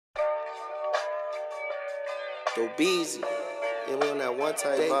Doe Beezy. Yeah, we on that one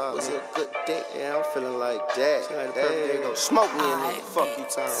type vibe. Was a good day. Yeah, I'm feeling like that. Smoke me in there. Fuck you,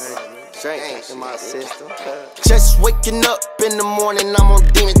 time. Drink in my system. Just waking up in the morning, I'm on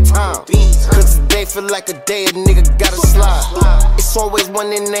demon time. Cause the day feel like a day, a nigga gotta slide. It's always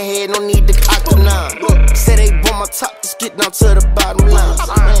one in the head, no need to cock the nine. Say they want my top, just get down to the bottom line.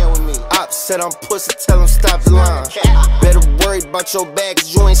 Op said I'm pussy, tell him stop the line. Better worry about your bag,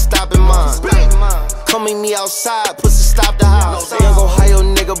 cause you ain't stopping mine. Come meet me outside, pussy stop the house. Young Ohio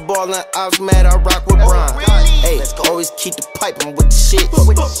nigga ballin', I was mad I rock with Brian. Hey, always keep the pipin' with the shit.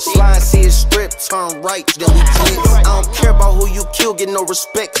 Flying, see a strip, turn right, then we glitz. I don't care about who you kill, get no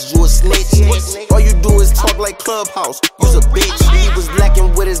respect, cause you a snitch. All you do is talk like Clubhouse, you's a bitch. He was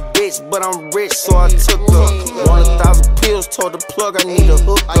lacking with his bitch, but I'm rich, so I took her. 1,000 pills, told the plug I need a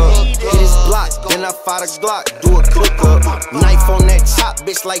hookup. Hit his block, then I fired a Glock, do a cook up. Knife on that chop,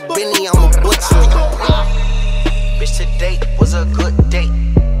 bitch like Benny, I'm a butcher. Bitch, today was a good day.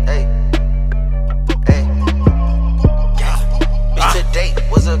 Hey, hey, bitch, today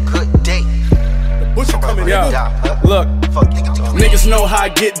was a good day. Butcher coming out. Look, niggas know how I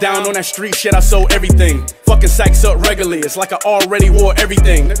get down on that street shit. I sold everything. Fucking sacks up regularly. It's like I already wore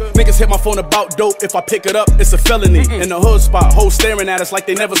everything. Niggas hit my phone about dope. If I pick it up, it's a felony. In the hood spot, hoes staring at us like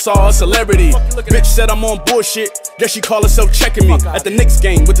they never saw a celebrity. Bitch said I'm on bullshit. Guess she call herself checking me. At the Knicks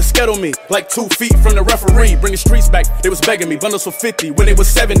game with the skettle me. Like 2 feet from the referee. Bring the streets back. They was begging me. Bundles for 50 when it was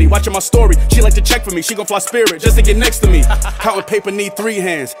 70. Watching my story. She like to check for me. She gon' fly Spirit just to get next to me. Counting paper need 3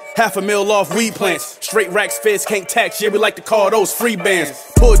 hands. $500,000 off weed plants. Straight racks, feds can't tax, yeah, we like to call those free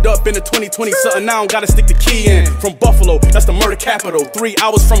bands. Pulled up in the 2020 something, now I don't gotta stick the key in. From Buffalo, that's the murder capital, 3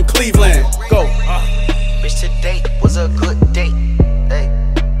 hours from Cleveland. Go. Bitch, today was a good day. Hey,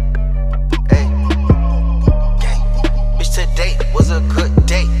 hey, bitch, today was a